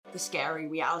the scary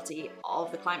reality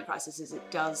of the climate crisis is it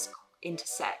does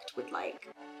intersect with like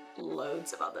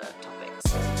loads of other topics.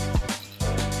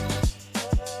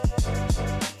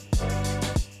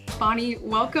 Bonnie,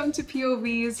 welcome to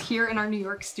POVs here in our New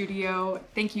York studio.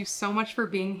 Thank you so much for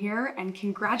being here and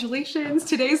congratulations.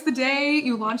 Today's the day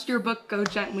you launched your book,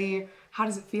 GoGently. How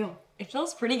does it feel? It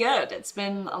feels pretty good. It's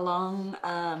been a long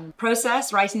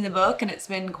process writing the book, and it's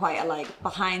been quite a like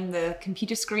behind the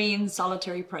computer screen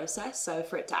solitary process. So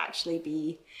for it to actually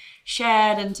be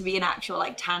shared and to be an actual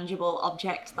like tangible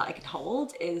object that I could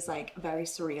hold is like very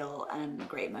surreal and a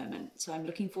great moment. So I'm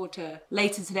looking forward to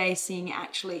later today seeing it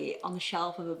actually on the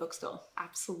shelf of a bookstore.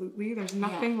 Absolutely. There's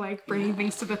nothing like bringing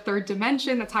things to the third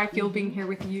dimension. That's how I feel being here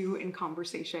with you in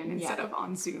conversation instead of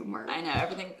on Zoom. I know,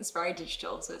 everything is very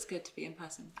digital, so it's good to be in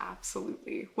person.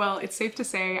 Absolutely. Well, it's safe to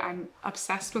say I'm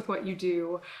obsessed with what you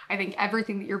do. I think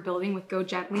everything that you're building with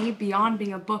GoGently, beyond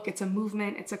being a book, it's a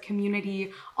movement, it's a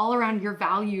community, all around your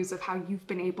values of how you've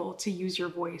been able to use your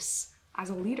voice as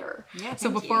a leader.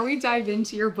 So before we dive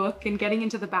into your book and getting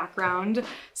into the background,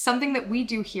 something that we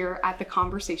do here at The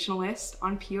Conversationalist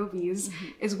on POVs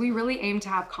is we really aim to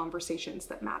have conversations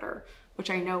that matter, which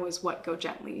I know is what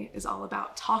GoGently is all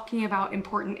about, talking about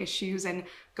important issues and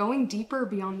going deeper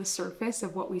beyond the surface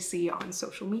of what we see on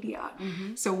social media.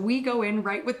 So we go in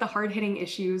right with the hard-hitting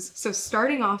issues. So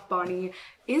starting off, Bonnie,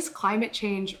 is climate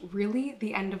change really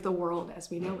the end of the world as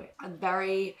we know it? A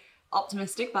very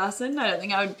optimistic person. I don't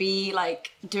think I would be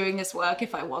like doing this work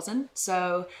if I wasn't.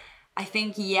 So I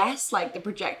think, yes, like the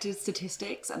projected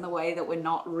statistics and the way that we're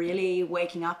not really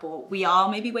waking up, or we are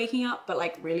maybe waking up, but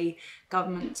like really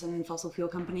governments and fossil fuel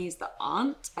companies that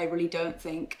aren't, I really don't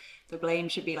think the blame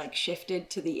should be like shifted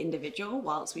to the individual,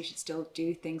 whilst we should still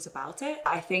do things about it.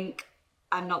 I think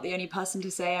I'm not the only person to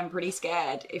say I'm pretty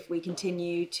scared if we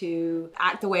continue to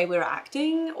act the way we're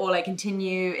acting, or like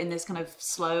continue in this kind of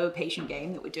slow, patient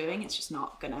game that we're doing. It's just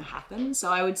not gonna happen.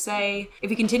 So I would say if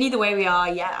we continue the way we are,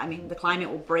 I mean, the climate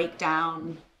will break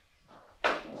down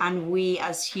and we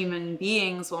as human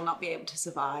beings will not be able to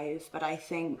survive. But I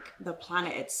think the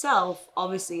planet itself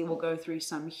obviously will go through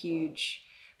some huge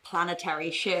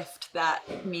planetary shift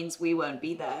that means we won't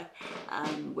be there,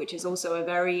 which is also a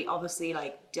very obviously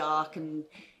like dark and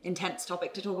intense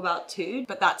topic to talk about too,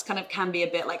 but that's kind of can be a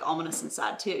bit like ominous and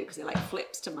sad too, because it like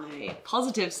flips to my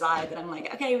positive side that I'm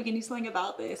like, okay, we can do something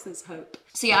about this, there's hope.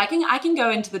 So yeah, I can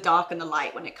go into the dark and the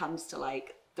light when it comes to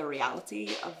like the reality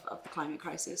of the climate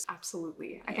crisis.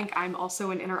 Absolutely. I think I'm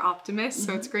also an inner optimist,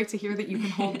 so it's great to hear that you can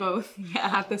hold both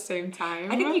at the same time.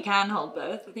 I think you can hold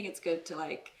both. I think it's good to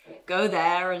like go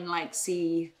there and like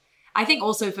see. I think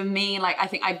also for me, like I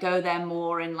think I'd go there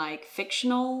more in like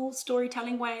fictional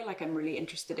storytelling way. Like I'm really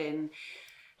interested in,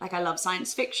 like I love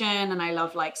science fiction, and I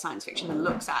love like science fiction that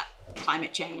looks at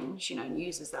climate change, you know, and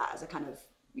uses that as a kind of,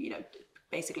 you know,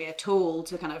 basically a tool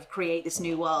to kind of create this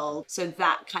new world. So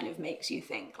that kind of makes you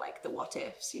think like the what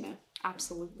ifs, you know?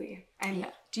 Absolutely. And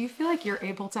do you feel like you're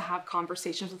able to have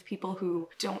conversations with people who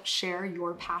don't share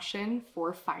your passion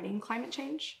for fighting climate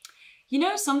change? You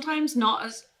know, sometimes not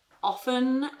as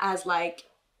often as like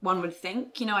one would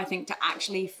think. You know, I think to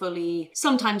actually fully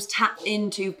sometimes tap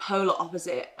into polar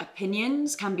opposite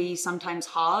opinions can be sometimes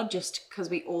hard, just because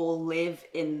we all live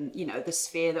in, you know, the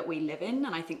sphere that we live in.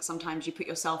 And I think sometimes you put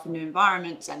yourself in new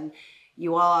environments and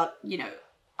you are, you know,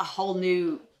 a whole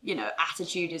new, you know,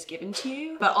 attitude is given to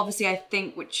you. But obviously I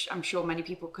think, which I'm sure many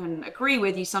people can agree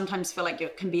with, you sometimes feel like you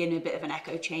can be in a bit of an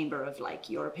echo chamber of like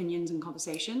your opinions and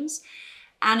conversations.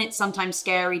 And it's sometimes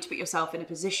scary to put yourself in a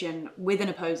position with an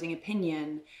opposing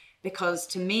opinion, because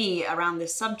to me around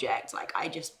this subject, like I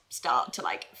just start to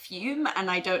like fume, and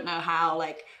I don't know how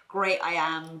like great I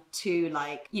am to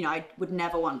like, you know, I would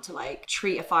never want to like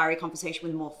treat a fiery conversation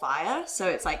with more fire. So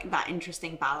it's like that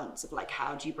interesting balance of like,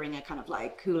 how do you bring a kind of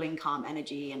like cooling, calm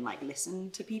energy and like listen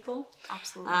to people?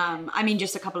 Absolutely. I mean,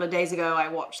 just a couple of days ago, I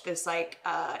watched this like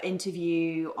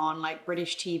interview on like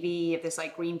British TV of this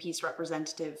like Greenpeace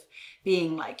representative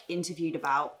being like interviewed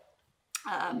about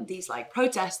these like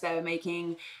protests they were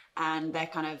making, and their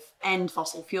kind of end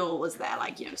fossil fuel was their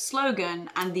like, you know, slogan.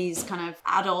 And these kind of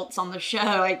adults on the show,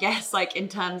 I guess, like in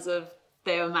terms of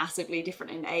they were massively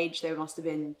different in age. They must have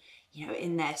been, you know,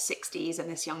 in their 60s,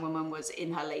 and this young woman was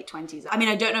in her late 20s. I mean,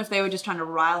 I don't know if they were just trying to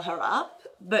rile her up,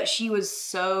 but she was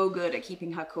so good at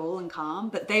keeping her cool and calm.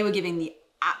 But they were giving the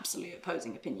absolute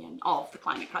opposing opinion of the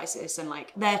climate crisis and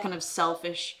like their kind of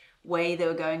selfish way they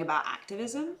were going about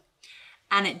activism.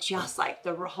 And it just like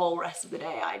the whole rest of the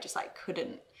day, I just like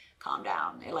couldn't calm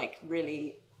down. It like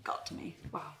really got to me.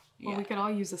 Wow. Well, Yeah. we could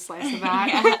all use a slice of that.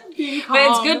 Yeah. Being But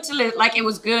it's calm. good to like, it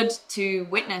was good to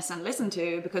witness and listen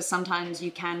to, because sometimes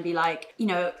you can be like, you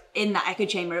know, in that echo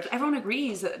chamber of everyone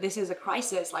agrees that this is a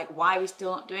crisis, like why are we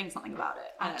still not doing something about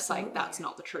it? And it's like, that's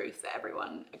not the truth, that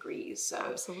everyone agrees. So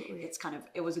Absolutely. it's kind of,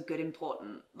 it was a good,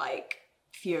 important like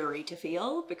fury to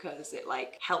feel, because it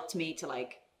like helped me to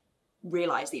like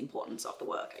realize the importance of the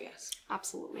work, I guess.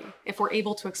 Absolutely. If we're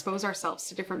able to expose ourselves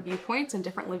to different viewpoints and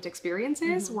different lived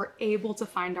experiences, we're able to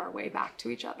find our way back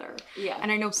to each other. Yeah.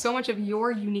 And I know so much of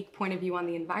your unique point of view on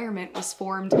the environment was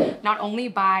formed not only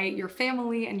by your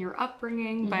family and your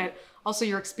upbringing, but also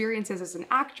your experiences as an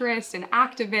actress, an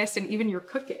activist, and even your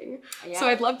cooking. Yeah. So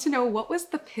I'd love to know, what was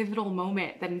the pivotal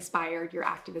moment that inspired your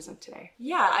activism today?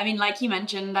 Yeah, I mean, like you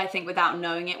mentioned, I think without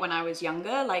knowing it when I was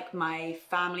younger, like my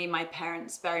family, my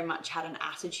parents very much had an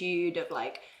attitude of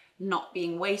like not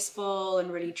being wasteful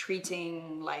and really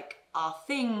treating like our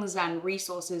things and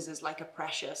resources as like a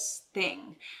precious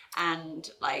thing, and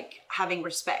like having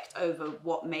respect over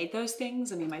what made those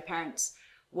things. I mean, my parents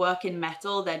work in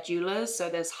metal, they're jewelers, so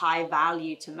there's high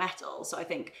value to metal. So I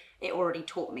think it already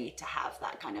taught me to have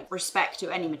that kind of respect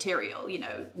to any material, you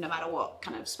know, no matter what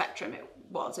kind of spectrum it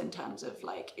was in terms of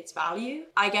like its value.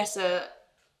 I guess a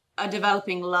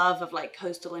developing love of like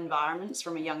coastal environments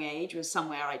from a young age was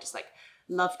somewhere I just like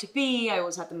loved to be. I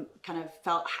always had them kind of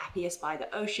felt happiest by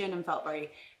the ocean and felt very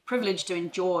privileged to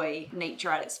enjoy nature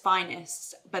at its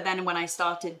finest. But then when I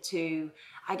started to,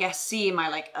 I guess, see in my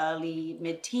like early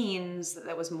mid-teens that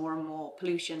there was more and more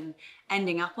pollution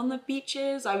ending up on the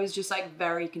beaches, I was just like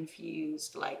very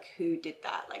confused. Like, who did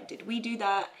that? Like, did we do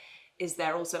that? Is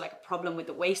there also like a problem with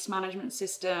the waste management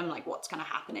system? Like, what's kind of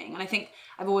happening? And I think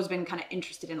I've always been kind of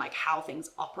interested in like how things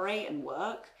operate and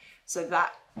work. So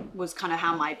that was kind of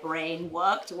how my brain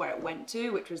worked, where it went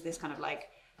to, which was this kind of like,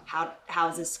 how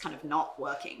is this kind of not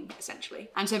working, essentially?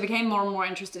 And so I became more and more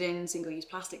interested in single-use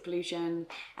plastic pollution.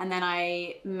 And then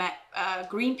I met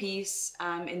Greenpeace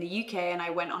in the UK, and I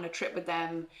went on a trip with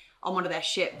them on one of their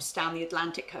ships down the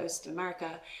Atlantic coast of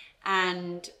America.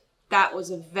 And that was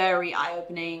a very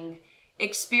eye-opening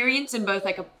experience in both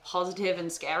like a positive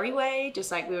and scary way.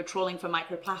 Just like we were trawling for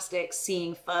microplastics,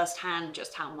 seeing firsthand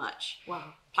just how much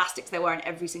plastics there were in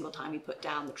every single time we put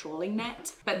down the trawling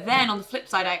net. But then on the flip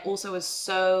side, I also was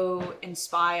so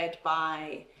inspired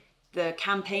by the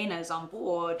campaigners on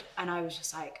board, and I was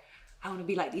just like, I want to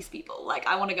be like these people. Like,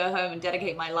 I want to go home and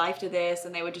dedicate my life to this.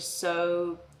 And they were just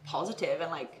so positive,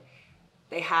 and like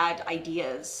they had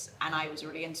ideas, and I was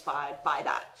really inspired by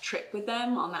that trip with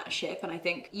them on that ship. And I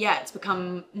think, yeah, it's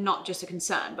become not just a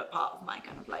concern, but part of my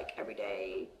kind of like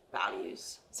everyday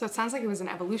values. So it sounds like it was an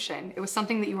evolution. It was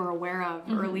something that you were aware of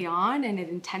early on, and it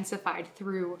intensified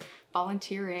through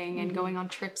volunteering and going on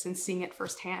trips and seeing it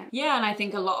firsthand. Yeah, and I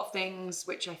think a lot of things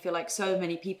which I feel like so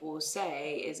many people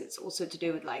say is it's also to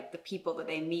do with like the people that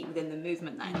they meet within the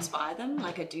movement that inspire them.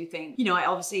 Like, I do think, you know, I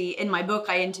obviously in my book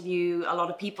I interview a lot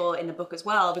of people in the book as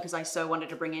well, because I so wanted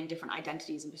to bring in different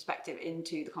identities and perspective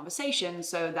into the conversation,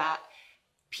 so that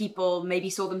people maybe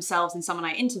saw themselves in someone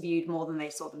I interviewed more than they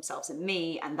saw themselves in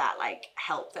me, and that like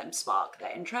helped them spark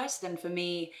their interest. And for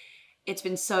me, it's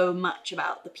been so much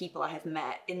about the people I have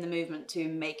met in the movement to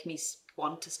make me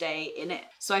want to stay in it.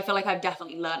 So I feel like I've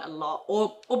definitely learned a lot,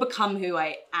 or become who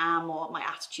I am, or my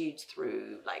attitudes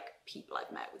through like people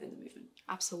I've met within the movement.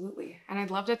 Absolutely. And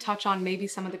I'd love to touch on maybe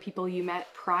some of the people you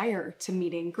met prior to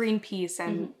meeting Greenpeace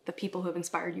and the people who have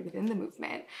inspired you within the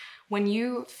movement. When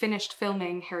you finished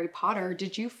filming Harry Potter,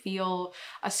 did you feel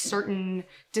a certain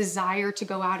desire to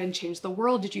go out and change the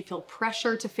world? Did you feel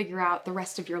pressure to figure out the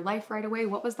rest of your life right away?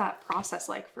 What was that process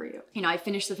like for you? You know, I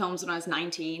finished the films when I was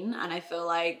 19, and I feel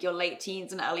like your late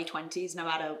teens and early 20s, no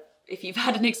matter if you've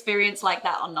had an experience like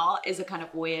that or not, is a kind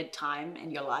of weird time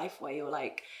in your life where you're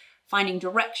like finding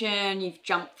direction. You've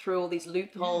jumped through all these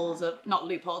loopholes of, not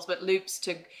loopholes, but loops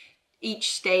to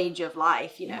each stage of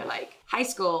life, you know, like high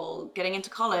school, getting into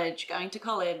college, going to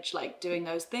college, like doing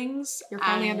those things. You're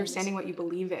finally understanding what you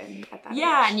believe in at that age.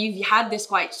 And you've had this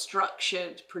quite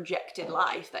structured, projected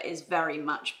life that is very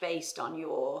much based on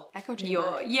your echo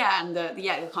chamber. And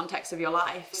the context of your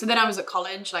life. So then I was at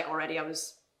college, like already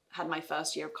had my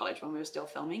first year of college when we were still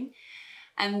filming.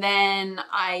 And then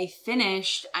I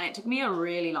finished, and it took me a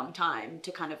really long time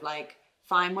to kind of like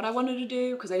find what I wanted to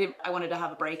do, because I wanted to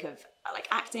have a break of like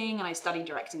acting, and I studied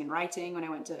directing and writing when I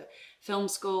went to film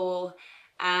school.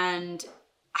 And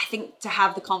I think to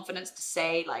have the confidence to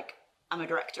say like, I'm a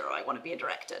director, or I want to be a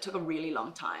director, it took a really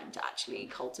long time to actually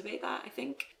cultivate that. I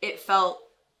think it felt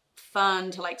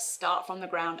fun to like start from the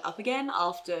ground up again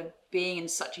after being in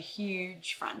such a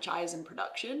huge franchise and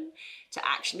production, to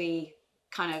actually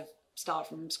kind of start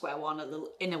from square one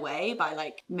in a way by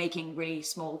like making really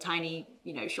small, tiny,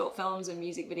 short films and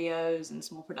music videos and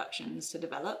small productions to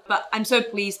develop. But I'm so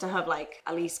pleased to have like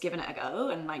at least given it a go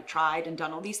and like tried and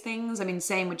done all these things. I mean,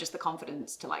 same with just the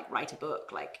confidence to like write a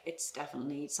book. Like it's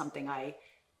definitely something I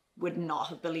would not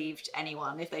have believed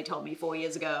anyone if they told me 4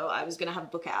 years ago I was going to have a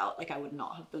book out. Like I would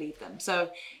not have believed them.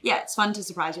 So yeah, it's fun to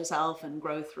surprise yourself and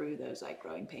grow through those like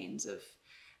growing pains of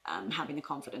having the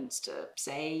confidence to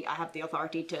say I have the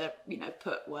authority to,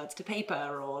 put words to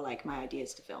paper or like my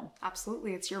ideas to film.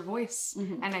 Absolutely. It's your voice.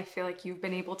 Mm-hmm. And I feel like you've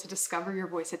been able to discover your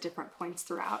voice at different points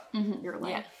throughout your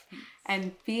life. Yeah.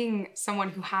 And being someone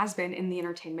who has been in the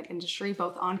entertainment industry,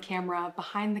 both on camera,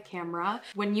 behind the camera,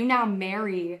 when you now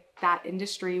marry that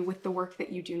industry with the work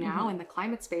that you do now in the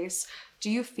climate space,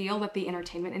 do you feel that the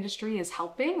entertainment industry is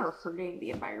helping or hurting the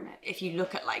environment? If you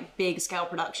look at like big scale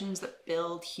productions that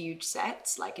build huge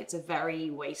sets, like it's a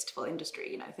very wasteful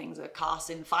industry. Things are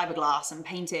cast in fiberglass and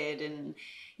painted and,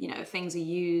 things are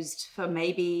used for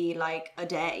maybe like a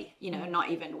day, not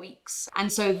even weeks.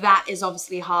 And so that is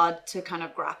obviously hard to kind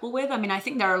of grapple with. I mean, I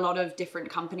think there are a lot of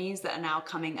different companies that are now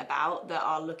coming about that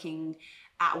are looking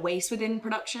at waste within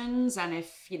productions. And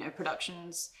if,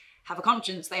 productions have a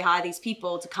conscience, they hire these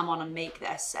people to come on and make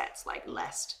their sets like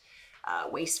less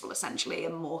wasteful essentially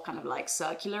and more kind of like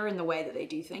circular in the way that they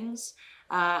do things.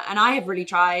 And I have really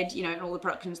tried, in all the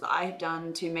productions that I have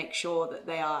done to make sure that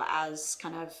they are as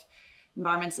kind of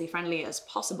environmentally friendly as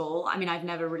possible. I mean, I've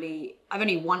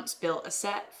only once built a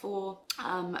set for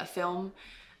a film.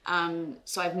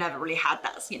 So I've never really had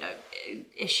that,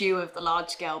 issue of the large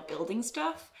scale building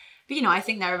stuff. But, I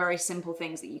think there are very simple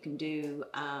things that you can do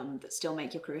that still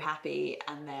make your crew happy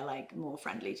and they're like more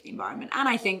friendly to the environment. And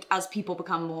I think as people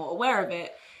become more aware of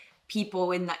it,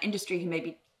 people in that industry who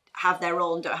maybe have their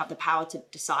role and don't have the power to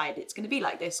decide it's going to be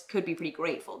like this could be pretty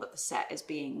grateful that the set is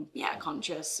being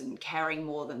conscious and caring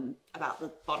more than about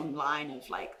the bottom line of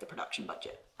like the production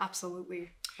budget.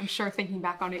 Absolutely. I'm sure thinking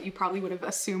back on it, you probably would have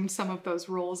assumed some of those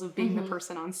roles of being the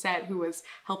person on set who was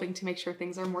helping to make sure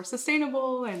things are more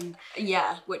sustainable and...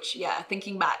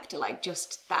 Thinking back to like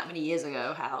just that many years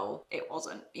ago, how it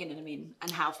wasn't, you know what I mean? And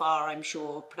how far I'm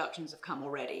sure productions have come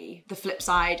already. The flip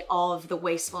side of the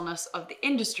wastefulness of the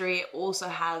industry also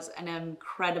has an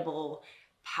incredible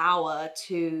power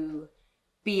to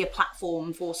be a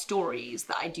platform for stories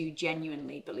that I do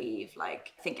genuinely believe,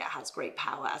 like, I think it has great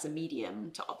power as a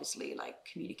medium to obviously like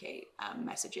communicate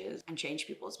messages and change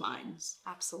people's minds.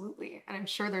 Absolutely. And I'm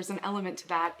sure there's an element to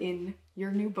that in your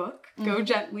new book, Go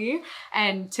Gently.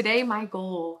 And today my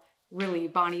goal really,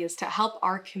 Bonnie, is to help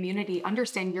our community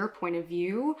understand your point of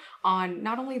view on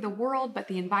not only the world, but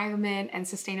the environment and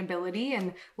sustainability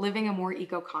and living a more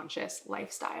eco-conscious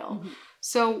lifestyle.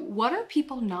 So what are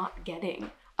people not getting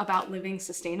about living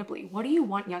sustainably? What do you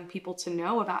want young people to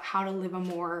know about how to live a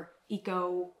more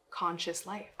eco-conscious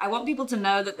life? I want people to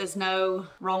know that there's no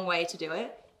wrong way to do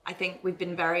it. I think we've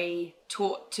been very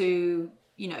taught to,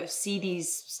 see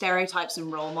these stereotypes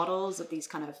and role models of these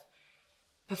kind of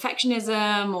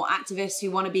perfectionism or activists who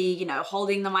want to be,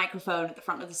 holding the microphone at the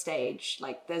front of the stage.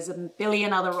 Like there's a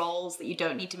billion other roles that you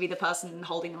don't need to be the person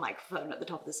holding the microphone at the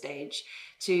top of the stage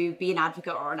to be an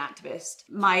advocate or an activist.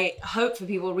 My hope for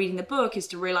people reading the book is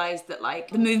to realize that like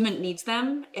the movement needs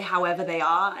them however they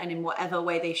are and in whatever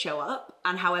way they show up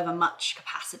and however much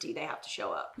capacity they have to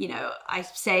show up. I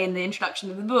say in the introduction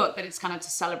of the book that it's kind of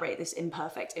to celebrate this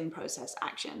imperfect in-process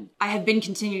action. I have been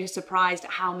continually surprised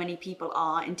at how many people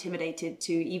are intimidated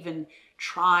to even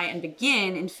try and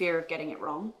begin in fear of getting it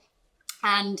wrong.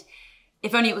 And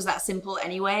if only it was that simple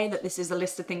anyway, that this is a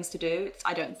list of things to do.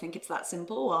 I don't think it's that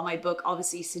simple. While my book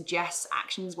obviously suggests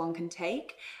actions one can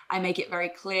take, I make it very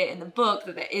clear in the book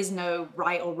that there is no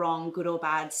right or wrong, good or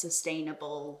bad,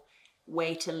 sustainable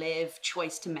way to live,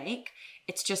 choice to make.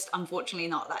 It's just unfortunately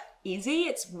not that easy.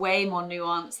 It's way more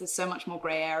nuanced. There's so much more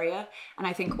gray area. And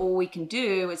I think all we can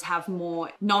do is have more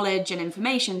knowledge and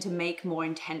information to make more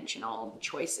intentional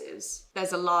choices.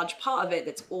 There's a large part of it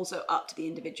that's also up to the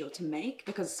individual to make,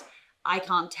 because I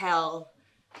can't tell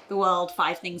the world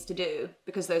 5 things to do,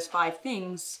 because those 5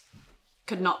 things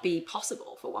could not be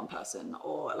possible for one person,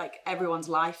 or like everyone's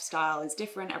lifestyle is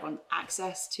different, everyone's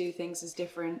access to things is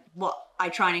different. What I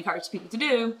try and encourage people to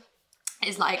do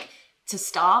is like to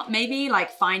start, maybe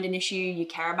like find an issue you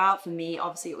care about. For me,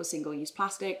 obviously it was single-use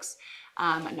plastics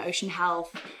and ocean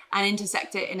health, and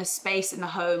intersect it in a space in the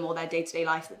home or their day-to-day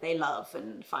life that they love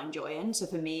and find joy in. So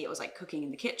for me, it was like cooking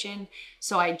in the kitchen.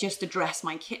 So I just addressed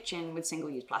my kitchen with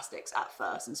single-use plastics at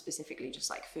first, and specifically just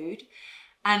like food.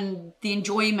 And the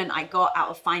enjoyment I got out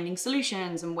of finding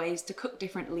solutions and ways to cook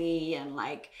differently and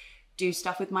like do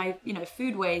stuff with my,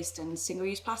 food waste and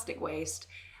single-use plastic waste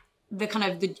the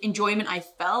kind of the enjoyment I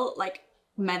felt like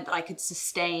meant that I could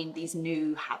sustain these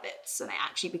new habits, and it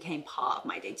actually became part of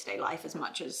my day-to-day life as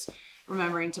much as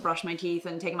remembering to brush my teeth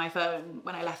and taking my phone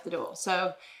when I left the door.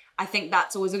 So I think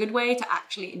that's always a good way to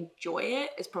actually enjoy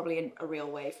it. Is probably a real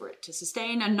way for it to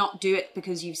sustain, and not do it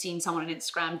because you've seen someone on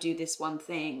Instagram do this one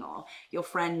thing or your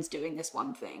friends doing this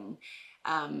one thing,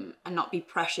 and not be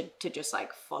pressured to just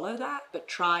like follow that, but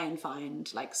try and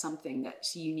find like something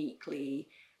that's uniquely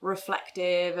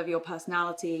reflective of your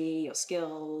personality, your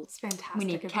skills. It's fantastic. We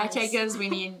need caretakers, we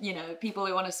need, you know, people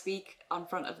who want to speak on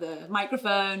front of the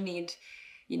microphone, need,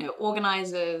 you know,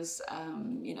 organizers,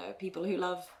 you know, people who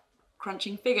love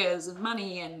crunching figures and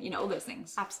money and, you know, all those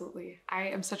things. Absolutely. I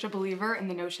am such a believer in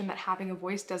the notion that having a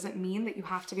voice doesn't mean that you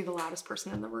have to be the loudest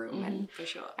person in the room. And for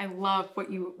sure. I love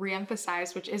what you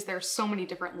reemphasized, which is there's so many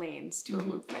different lanes to a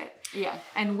movement. Yeah.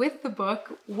 And with the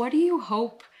book, what do you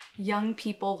hope young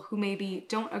people who maybe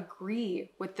don't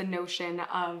agree with the notion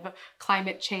of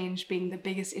climate change being the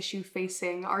biggest issue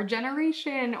facing our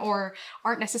generation, or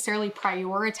aren't necessarily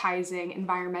prioritizing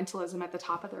environmentalism at the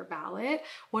top of their ballot,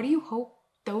 what do you hope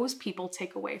those people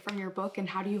take away from your book, and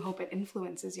how do you hope it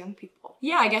influences young people?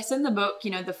 Yeah, I guess in the book, you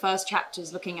know, the first chapter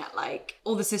is looking at like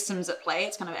all the systems at play.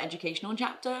 It's kind of an educational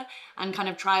chapter, and kind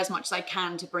of try as much as I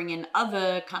can to bring in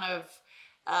other kind of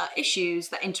issues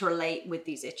that interrelate with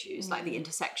these issues, like the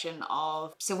intersection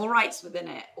of civil rights within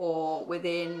it, or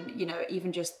within, you know,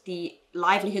 even just the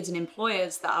livelihoods and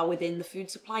employers that are within the food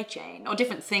supply chain, or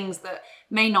different things that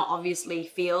may not obviously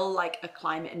feel like a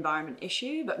climate environment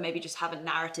issue, but maybe just haven't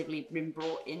narratively been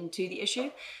brought into the issue.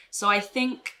 So I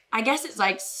guess it's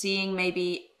like seeing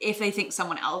maybe if they think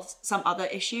some other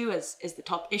issue is the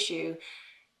top issue,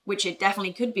 which it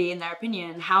definitely could be in their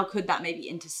opinion, how could that maybe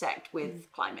intersect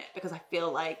with climate? Because I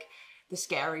feel like the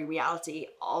scary reality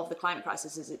of the climate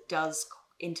crisis is it does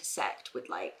intersect with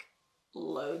like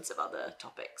loads of other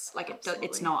topics. Like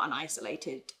it's not an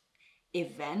isolated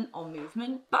event or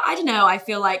movement. But I don't know, I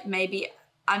feel like maybe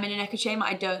I'm in an echo chamber.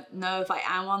 I don't know if I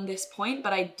am on this point,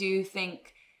 but I do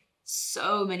think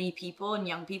so many people and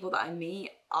young people that I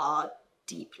meet are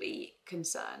deeply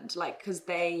concerned, like, because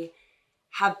they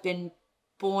have been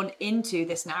born into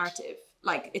this narrative.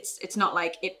 Like it's not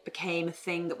like it became a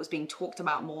thing that was being talked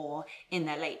about more in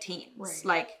their late teens. Right.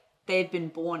 Like they've been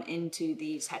born into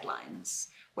these headlines,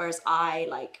 whereas I,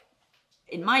 like,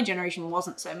 in my generation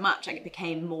wasn't so much. Like it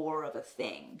became more of a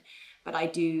thing. But I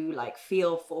do like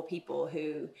feel for people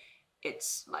who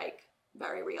it's like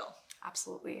very real.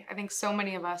 Absolutely. I think so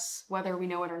many of us, whether we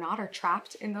know it or not, are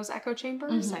trapped in those echo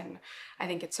chambers. And I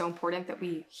think it's so important that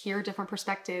we hear different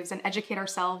perspectives and educate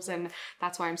ourselves. And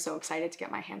that's why I'm so excited to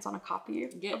get my hands on a copy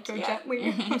of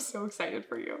GoGently. I'm so excited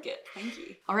for you. Good. Thank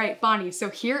you. All right, Bonnie. So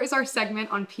here is our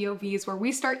segment on POVs where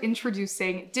we start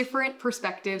introducing different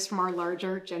perspectives from our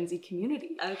larger Gen Z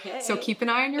community. Okay. So keep an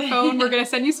eye on your phone. We're going to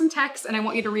send you some texts and I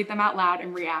want you to read them out loud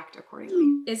and react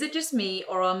accordingly. Is it just me,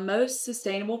 or are most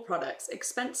sustainable products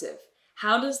expensive?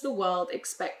 How does the world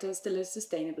expect us to live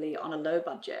sustainably on a low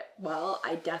budget? Well,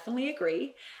 I definitely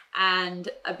agree. And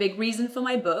a big reason for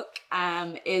my book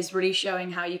is really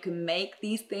showing how you can make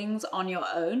these things on your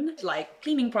own, like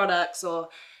cleaning products or,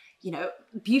 you know,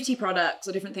 beauty products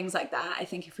or different things like that. I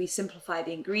think if we simplify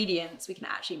the ingredients, we can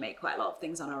actually make quite a lot of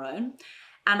things on our own.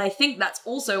 And I think that's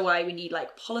also why we need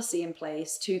like policy in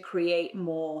place to create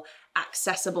more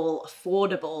accessible,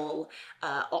 affordable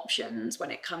options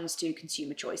when it comes to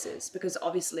consumer choices. Because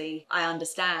obviously I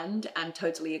understand and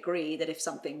totally agree that if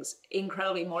something's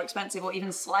incredibly more expensive or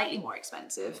even slightly more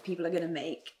expensive, people are going to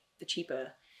make the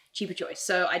cheaper choice.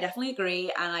 So I definitely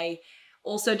agree. And I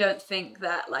also don't think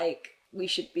that like we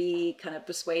should be kind of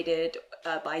persuaded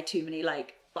by too many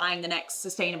like buying the next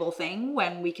sustainable thing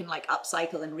when we can like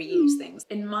upcycle and reuse things.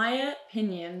 In my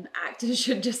opinion, actors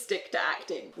should just stick to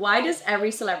acting. Why does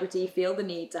every celebrity feel the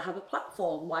need to have a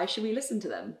platform? Why should we listen to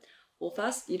them? Well,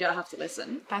 first, you don't have to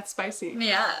listen. That's spicy.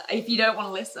 Yeah, if you don't want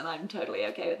to listen, I'm totally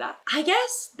okay with that. I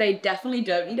guess they definitely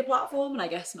don't need a platform, and I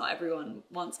guess not everyone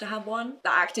wants to have one.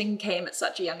 The acting came at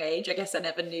such a young age. I guess I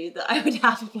never knew that I would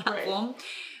have a platform. Right.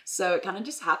 So it kind of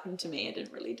just happened to me. I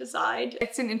didn't really decide.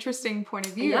 It's an interesting point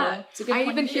of view. Yeah, it's a good point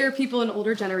I even of view. hear people in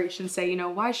older generations say, you know,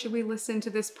 why should we listen to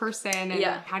this person? And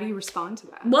how do you respond to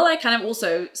that? Well, I kind of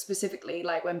also specifically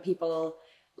like when people,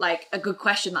 like a good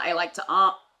question that I like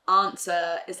to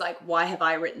answer is like, why have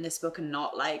I written this book and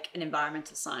not like an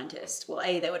environmental scientist? Well,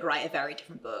 they would write a very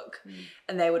different book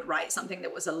and they would write something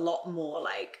that was a lot more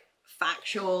like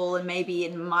factual and maybe,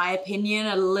 in my opinion,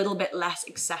 a little bit less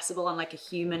accessible on like a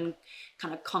human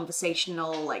kind of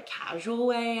conversational, like casual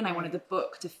way. And I wanted the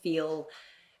book to feel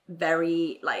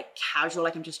very like casual,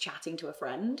 like I'm just chatting to a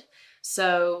friend.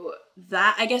 So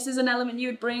that, I guess, is an element you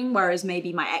would bring, whereas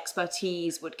maybe my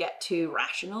expertise would get too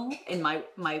rational in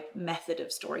my method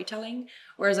of storytelling,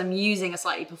 whereas I'm using a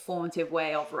slightly performative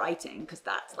way of writing because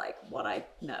that's like what I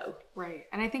know. Right.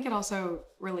 And I think it also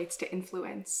relates to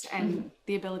influence and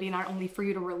the ability not only for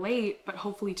you to relate, but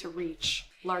hopefully to reach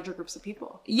larger groups of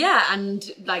people. Yeah, and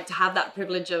like to have that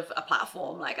privilege of a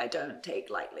platform, like I don't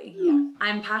take lightly. Yeah.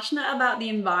 I'm passionate about the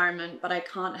environment, but I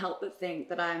can't help but think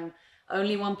that I'm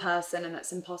only one person and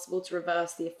it's impossible to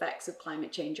reverse the effects of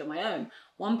climate change on my own.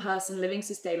 One person living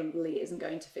sustainably isn't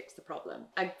going to fix the problem.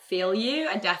 I feel you.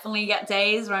 I definitely get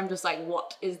days where I'm just like,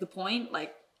 what is the point?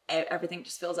 Like everything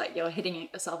just feels like you're hitting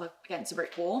yourself up against a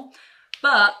brick wall.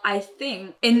 But I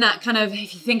think in that kind of,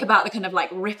 if you think about the kind of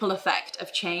like ripple effect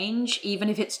of change, even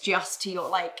if it's just to your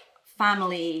like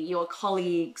family, your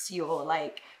colleagues, your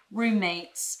like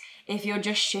roommates, if you're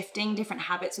just shifting different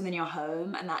habits within your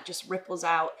home and that just ripples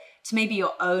out to maybe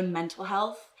your own mental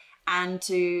health and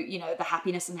to, you know, the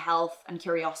happiness and health and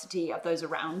curiosity of those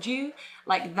around you,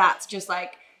 like that's just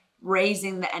like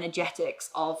raising the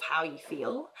energetics of how you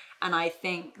feel. And I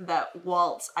think that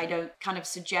whilst I don't kind of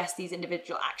suggest these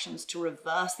individual actions to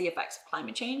reverse the effects of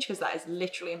climate change, because that is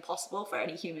literally impossible for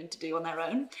any human to do on their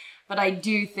own, but I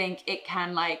do think it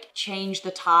can like change the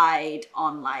tide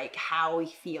on like how we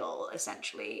feel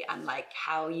essentially, and like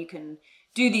how you can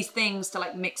do these things to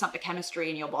like mix up the chemistry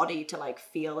in your body to like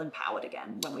feel empowered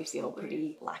again when we feel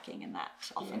pretty lacking in that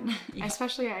often. Yeah.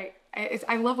 Especially,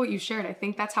 I love what you shared. I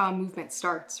think that's how a movement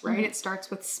starts, right? It starts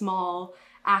with small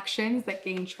actions that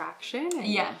gain traction. And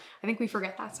yeah. I think we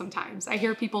forget that sometimes. I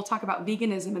hear people talk about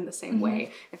veganism in the same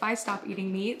way. If I stop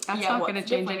eating meat, that's not going to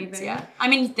change anything. Yeah. I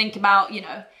mean, think about, you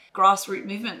know, grassroots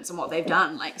movements and what they've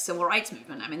done, like civil rights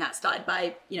movement. I mean, that started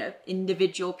by, you know,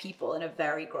 individual people in a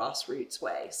very grassroots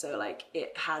way. So like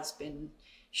it has been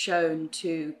shown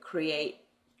to create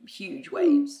huge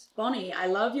waves. Bonnie, I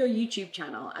love your YouTube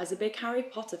channel. As a big Harry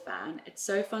Potter fan, it's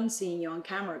so fun seeing you on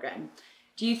camera again.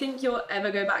 Do you think you'll ever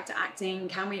go back to acting?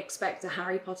 Can we expect a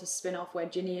Harry Potter spin-off where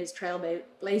Ginny is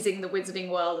trailblazing the wizarding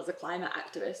world as a climate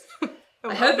activist?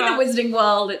 I hope in the wizarding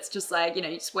world it's just like, you know,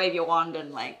 you just wave your wand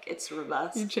and like it's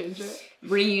reversed. You change it.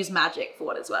 Reuse magic for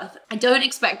what it's worth. I don't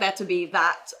expect there to be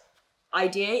that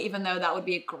idea, even though that would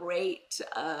be a great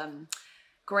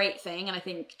thing. And I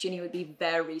think Ginny would be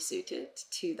very suited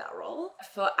to that role.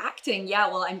 For acting, yeah,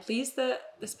 well, I'm pleased that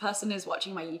this person is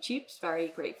watching my YouTube. Very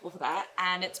grateful for that.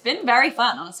 And it's been very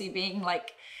fun, honestly, being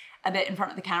like a bit in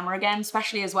front of the camera again,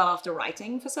 especially as well after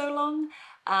writing for so long.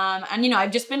 And, you know,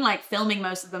 I've just been like filming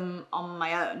most of them on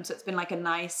my own. So it's been like a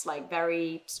nice, like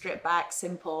very stripped back,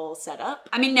 simple setup.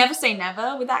 I mean, never say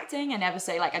never with acting. I never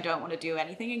say like, I don't want to do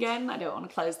anything again. I don't want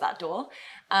to close that door.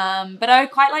 But I would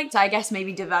quite like to, I guess,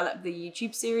 maybe develop the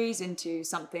YouTube series into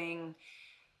something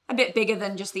a bit bigger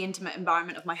than just the intimate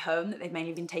environment of my home that they've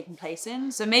mainly been taking place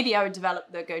in. So maybe I would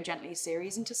develop the GoGently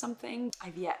series into something.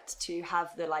 I've yet to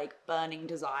have the like burning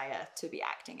desire to be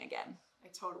acting again. I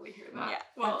totally hear that. Yeah,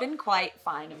 well, I've been quite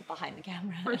fine behind the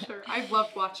camera. For sure. I've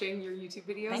loved watching your YouTube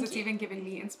videos. It's even given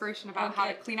me inspiration about how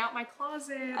to clean out my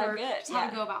closet or just how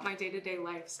to go about my day-to-day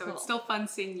life. So it's still fun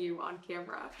seeing you on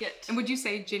camera. Good. And would you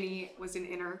say Ginny was an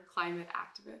inner climate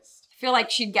activist? I feel like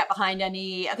she'd get behind I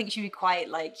think she'd be quite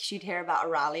like, she'd hear about a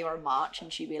rally or a march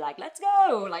and she'd be like, let's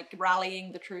go, like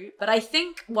rallying the troop. But I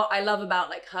think what I love about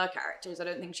like her characters, I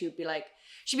don't think she would be like,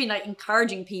 she'd be like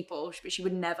encouraging people, but she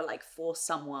would never like force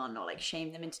someone or like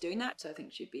shame them into doing that. So I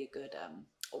think she'd be a good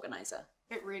organizer.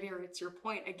 It reiterates your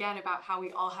point again about how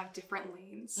we all have different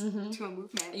lanes to a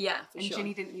movement. Yeah, for and sure.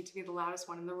 Ginny didn't need to be the loudest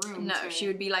one in the room. No, she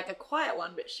would be like a quiet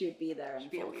one, but she would be there and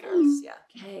be a leader. Yeah.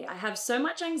 Okay, I have so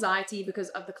much anxiety because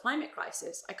of the climate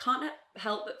crisis. I can't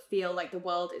help but feel like the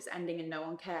world is ending and no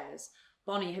one cares.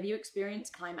 Bonnie, have you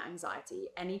experienced climate anxiety?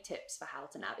 Any tips for how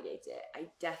to navigate it? I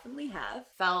definitely have.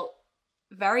 Felt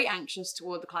very anxious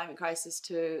toward the climate crisis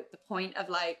to the point of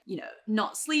like, you know,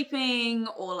 not sleeping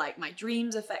or like my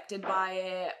dreams affected by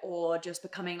it or just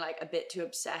becoming like a bit too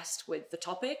obsessed with the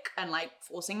topic and like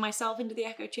forcing myself into the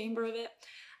echo chamber of it.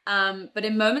 But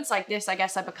in moments like this, I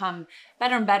guess I become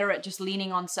better and better at just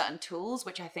leaning on certain tools,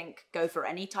 which I think go for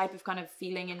any type of kind of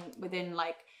feeling within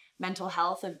like mental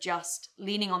health, of just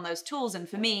leaning on those tools. And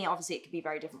for me, obviously it could be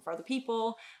very different for other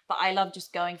people, but I love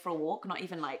just going for a walk, not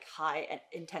even like high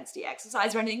intensity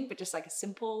exercise or anything, but just like a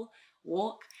simple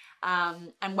walk.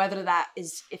 And whether that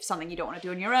is if something you don't want to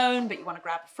do on your own, but you want to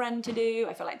grab a friend to do,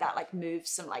 I feel like that like moves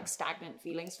some like stagnant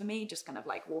feelings for me, just kind of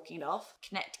like walking it off.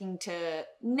 Connecting to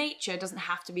nature doesn't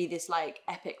have to be this like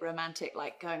epic romantic,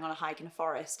 like going on a hike in a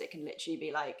forest. It can literally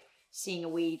be like seeing a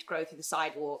weed grow through the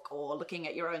sidewalk or looking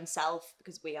at your own self,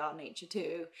 because we are nature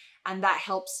too. And that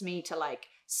helps me to like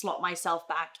slot myself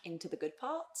back into the good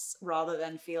parts rather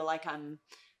than feel like I'm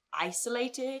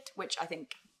isolated, which I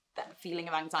think that feeling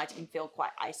of anxiety can feel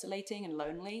quite isolating and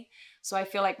lonely. So I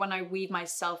feel like when I weave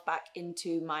myself back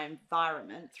into my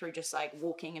environment through just like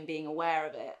walking and being aware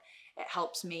of it, it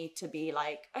helps me to be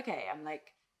like, okay, I'm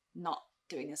like not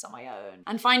doing this on my own,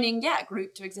 and finding a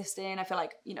group to exist in. I feel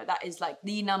like, you know, that is like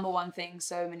the number one thing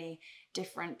so many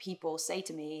different people say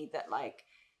to me, that like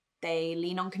they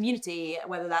lean on community,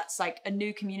 whether that's like a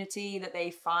new community that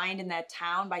they find in their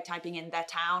town by typing in their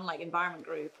town like environment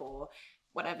group or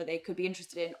whatever they could be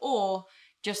interested in, or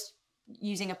just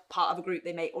using a part of a group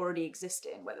they may already exist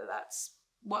in, whether that's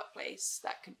workplace,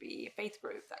 that could be a faith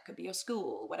group, that could be your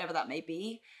school, whatever that may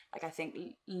be. Like I think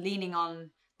leaning on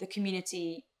the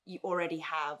community you already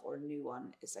have or a new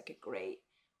one is like a great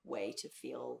way to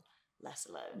feel less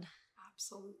alone.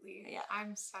 Absolutely. Yeah.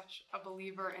 I'm such a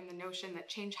believer in the notion that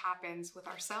change happens with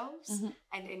ourselves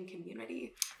and in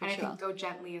community. I think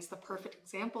GoGently is the perfect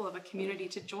example of a community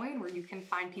to join where you can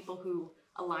find people who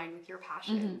align with your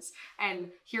passions.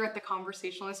 And here at The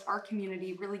Conversationalist, our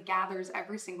community really gathers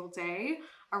every single day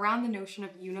around the notion of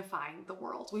unifying the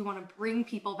world. We want to bring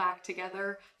people back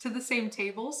together to the same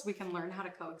table so we can learn how to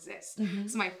coexist.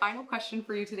 So my final question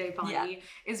for you today, Bonnie,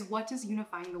 is what does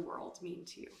unifying the world mean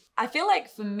to you? I feel like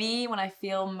for me, when I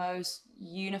feel most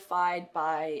unified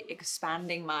by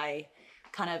expanding my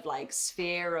kind of like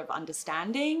sphere of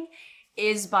understanding,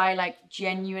 is by like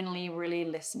genuinely really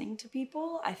listening to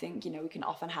people. I think, you know, we can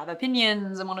often have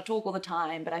opinions and want to talk all the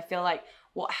time, but I feel like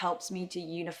what helps me to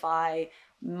unify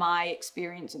my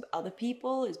experience with other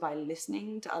people is by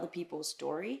listening to other people's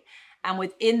story. And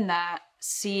within that,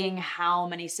 seeing how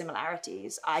many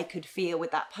similarities I could feel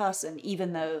with that person,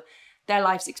 even though their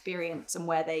life's experience and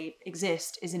where they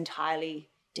exist is entirely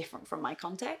different from my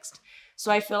context.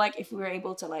 So I feel like if we were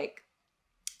able to like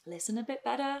listen a bit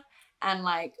better and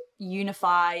like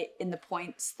unify in the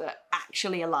points that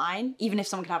actually align, even if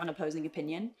someone could have an opposing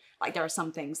opinion, like there are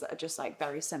some things that are just like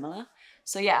very similar.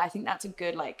 So yeah, I think that's a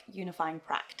good like unifying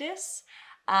practice.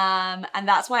 And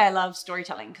that's why I love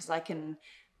storytelling, because I can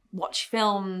watch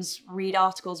films, read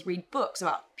articles, read books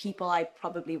about people I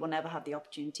probably will never have the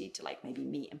opportunity to like maybe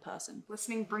meet in person.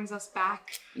 Listening brings us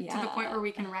back to the point where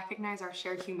we can recognize our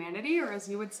shared humanity, or as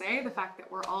you would say, the fact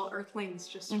that we're all earthlings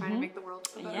just trying to make the world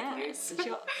a better place. For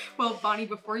sure. Well, Bonnie,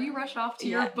 before you rush off to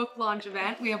your book launch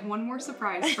event, we have one more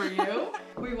surprise for you.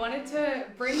 We wanted to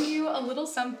bring you a little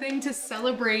something to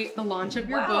celebrate the launch of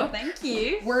your book. Thank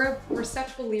you. We're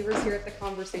such believers here at The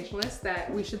Conversationalist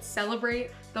that we should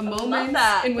celebrate the moments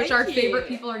in which our favorite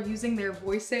people are using their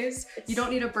voices. You don't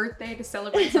need a birthday to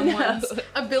celebrate someone's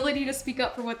ability to speak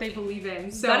up for what they believe in.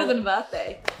 So better than a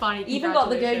birthday. Bonnie, even got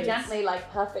the GoGently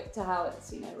like perfect to how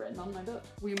it's, you know, written on my book.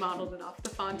 We modeled it off the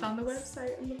font on the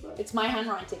website and the book. It's my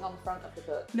handwriting on the front of the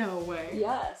book. No way.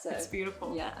 Yeah, so it's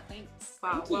beautiful. Yeah, thanks.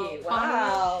 Wow. Thank you.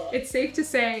 Wow. Bonnie, it's safe to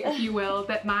say, if you will,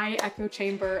 that my echo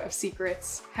chamber of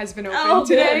secrets has been opened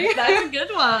today. Good. That's a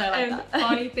good one. I like and that.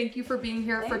 Bonnie, thank you for being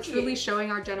here, for Thank truly you. showing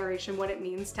our generation what it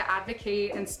means to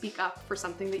advocate and speak up for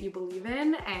something that you believe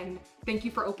in. And thank you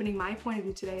for opening my point of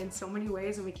view today in so many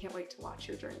ways, and we can't wait to watch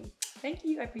your journey. Thank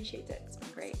you. I appreciate it. It's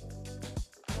been great.